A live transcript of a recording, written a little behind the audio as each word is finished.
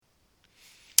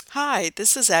Hi,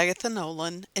 this is Agatha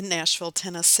Nolan in Nashville,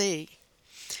 Tennessee.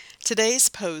 Today's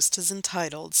post is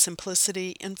entitled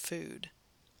Simplicity in Food.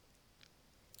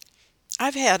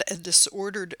 I've had a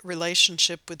disordered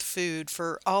relationship with food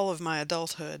for all of my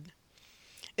adulthood.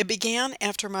 It began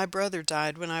after my brother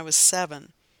died when I was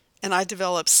 7, and I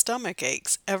developed stomach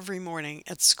aches every morning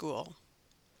at school.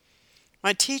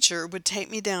 My teacher would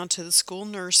take me down to the school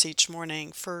nurse each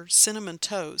morning for cinnamon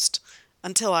toast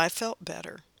until I felt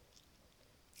better.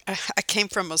 I came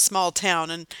from a small town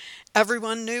and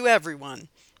everyone knew everyone.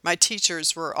 My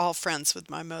teachers were all friends with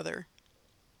my mother.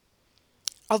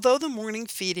 Although the morning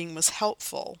feeding was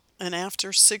helpful, and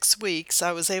after 6 weeks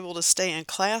I was able to stay in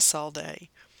class all day,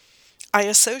 I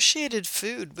associated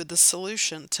food with the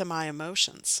solution to my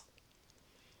emotions.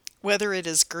 Whether it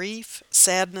is grief,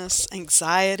 sadness,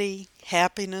 anxiety,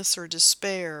 happiness, or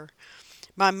despair,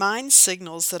 my mind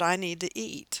signals that I need to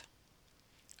eat,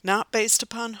 not based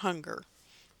upon hunger,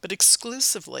 but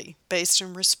exclusively based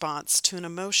in response to an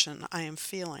emotion I am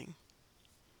feeling.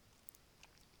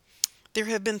 There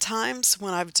have been times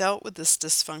when I've dealt with this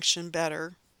dysfunction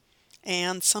better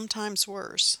and sometimes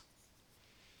worse.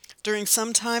 During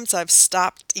some times I've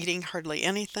stopped eating hardly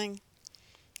anything,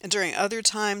 and during other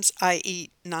times I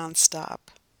eat nonstop.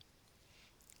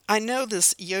 I know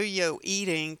this yo-yo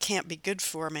eating can't be good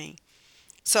for me,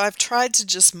 so I've tried to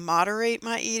just moderate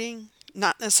my eating,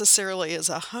 not necessarily as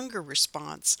a hunger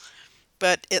response,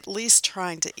 but at least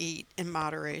trying to eat in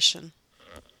moderation.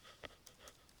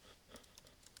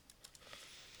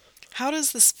 How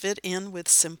does this fit in with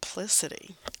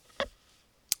simplicity?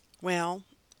 Well,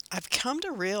 I've come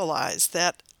to realize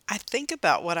that I think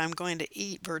about what I'm going to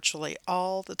eat virtually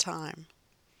all the time.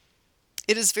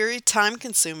 It is very time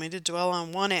consuming to dwell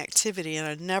on one activity in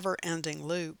a never ending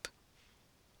loop.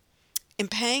 In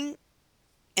paying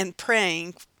and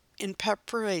praying in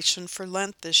preparation for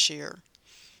Lent this year,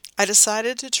 I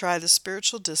decided to try the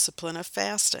spiritual discipline of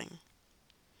fasting.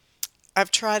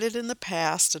 I've tried it in the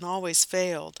past and always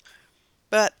failed,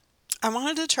 but I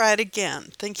wanted to try it again,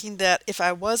 thinking that if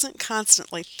I wasn't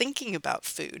constantly thinking about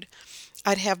food,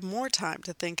 I'd have more time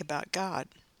to think about God.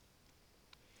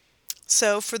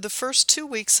 So, for the first 2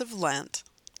 weeks of Lent,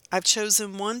 I've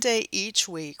chosen one day each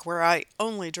week where I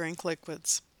only drink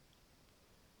liquids.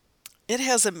 It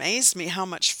has amazed me how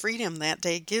much freedom that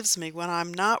day gives me when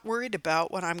I'm not worried about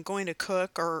what I'm going to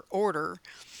cook or order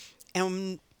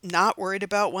and not worried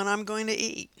about when I'm going to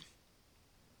eat.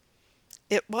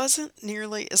 It wasn't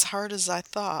nearly as hard as I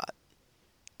thought,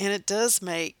 and it does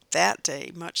make that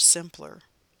day much simpler.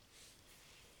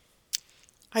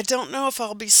 I don't know if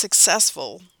I'll be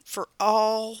successful for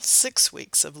all 6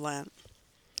 weeks of Lent,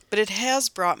 but it has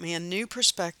brought me a new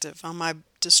perspective on my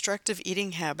destructive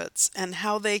eating habits and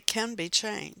how they can be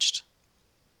changed.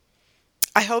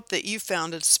 I hope that you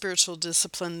found a spiritual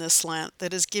discipline this Lent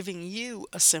that is giving you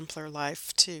a simpler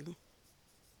life too.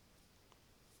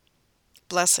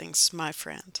 Blessings, my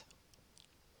friend.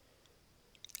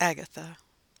 Agatha.